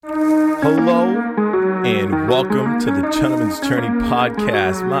Hello and welcome to the Gentleman's Journey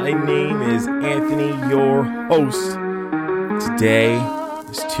podcast. My name is Anthony, your host. Today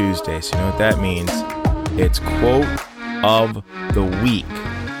is Tuesday, so you know what that means. It's quote of the week.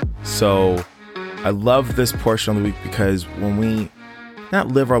 So I love this portion of the week because when we not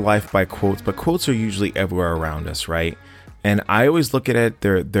live our life by quotes, but quotes are usually everywhere around us, right? And I always look at it,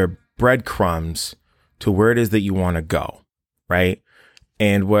 they're breadcrumbs to where it is that you want to go, right?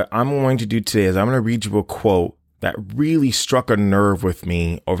 And what I'm going to do today is I'm going to read you a quote that really struck a nerve with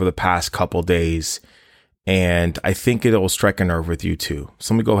me over the past couple days. And I think it'll strike a nerve with you too.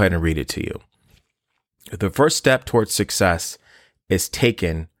 So let me go ahead and read it to you. The first step towards success is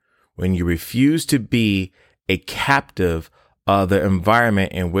taken when you refuse to be a captive of the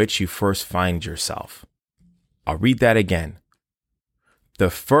environment in which you first find yourself. I'll read that again.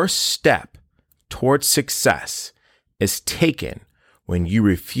 The first step towards success is taken when you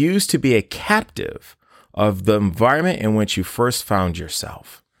refuse to be a captive of the environment in which you first found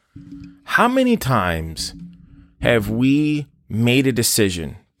yourself. How many times have we made a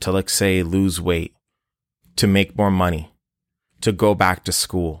decision to, let's say, lose weight, to make more money, to go back to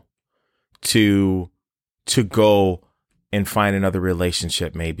school, to go and find another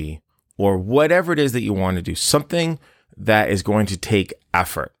relationship maybe, or whatever it is that you want to do, something that is going to take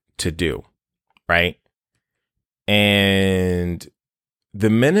effort to do, right? And the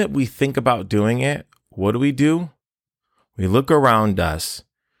minute we think about doing it, what do? We look around us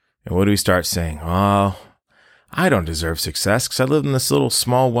and what do we start saying? Oh, I don't deserve success because I live in this little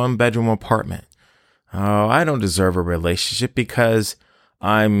small 1-bedroom apartment. Oh, I don't deserve a relationship because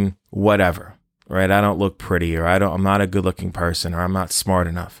I'm whatever, right? I don't look pretty, or I'm not a good looking person, or I'm not smart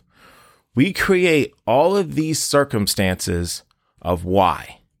enough. We create all of these circumstances of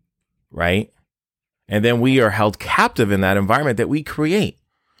why, right? And then we are held captive in that environment that we create.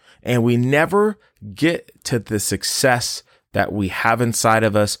 And we never get to the success that we have inside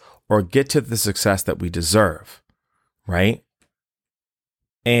of us or get to the success that we deserve, right?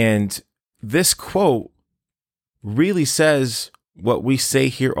 And this quote really says what we say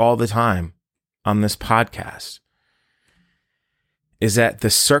here all the time on this podcast, is that the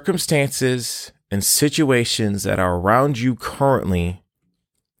circumstances and situations that are around you currently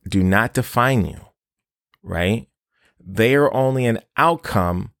do not define you, right? They are only an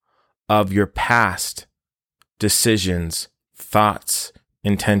outcome of your past decisions, thoughts,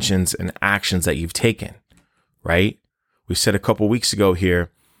 intentions, and actions that you've taken, right? We said a couple weeks ago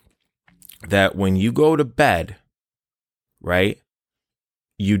here that when you go to bed, right,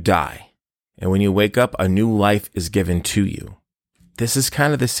 you die. And when you wake up, a new life is given to you. This is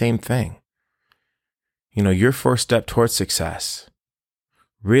kind of the same thing. You know, your first step towards success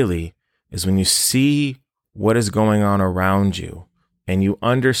really is when you see what is going on around you and you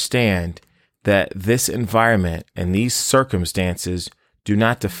understand that this environment and these circumstances do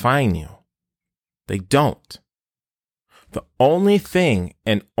not define you. They don't. The only thing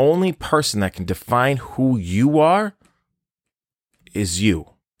and only person that can define who you are is you,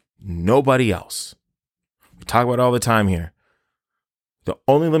 nobody else. We talk about it all the time here. The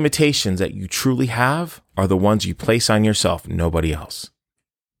only limitations that you truly have are the ones you place on yourself, nobody else.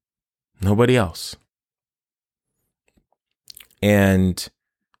 Nobody else. And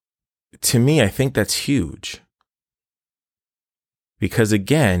to me, I think that's huge. Because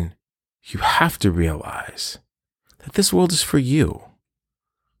again, you have to realize that this world is for you.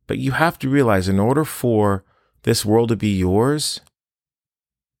 But you have to realize in order for this world to be yours,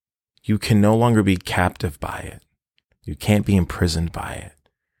 you can no longer be captive by it. You can't be imprisoned by it.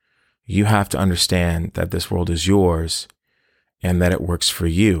 You have to understand that this world is yours and that it works for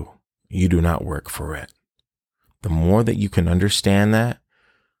you. You do not work for it. The more that you can understand that,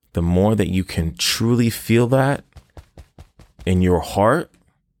 the more that you can truly feel that in your heart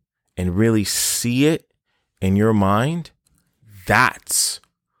and really see it in your mind, that's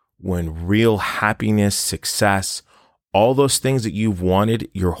when real happiness, success, all those things that you've wanted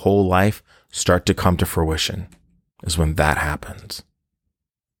your whole life start to come to fruition, is when that happens.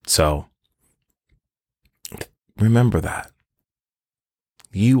 So remember that.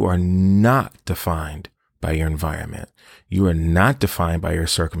 You are not defined by your environment. You are not defined by your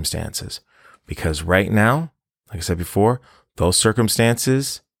circumstances, because right now, like I said before, those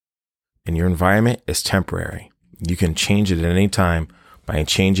circumstances and your environment is temporary. You can change it at any time by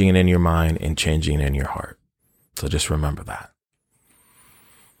changing it in your mind and changing it in your heart. So just remember that.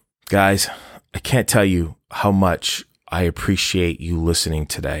 Guys, I can't tell you how much I appreciate you listening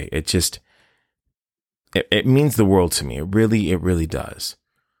today. It means the world to me. It really does.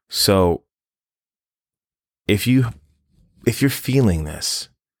 So if you're feeling this,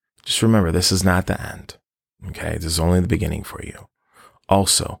 just remember, this is not the end. Okay. This is only the beginning for you.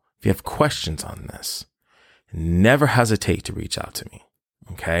 Also, if you have questions on this, never hesitate to reach out to me.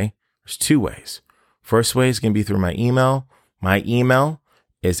 Okay. There's two ways. First way is going to be through my email. My email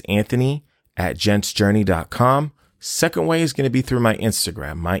is anthony@gentsjourney.com. Second way is going to be through my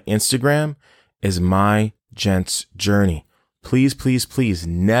Instagram. My Instagram is mygentsjourney. Please, please, please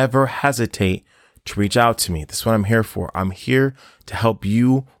never hesitate to reach out to me. This is what I'm here for. I'm here to help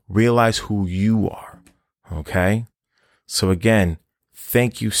you realize who you are. Okay. So again,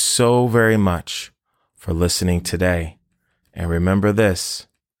 thank you so very much for listening today. And remember this,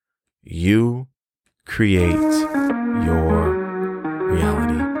 you create your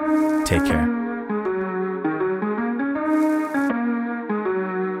reality. Take care.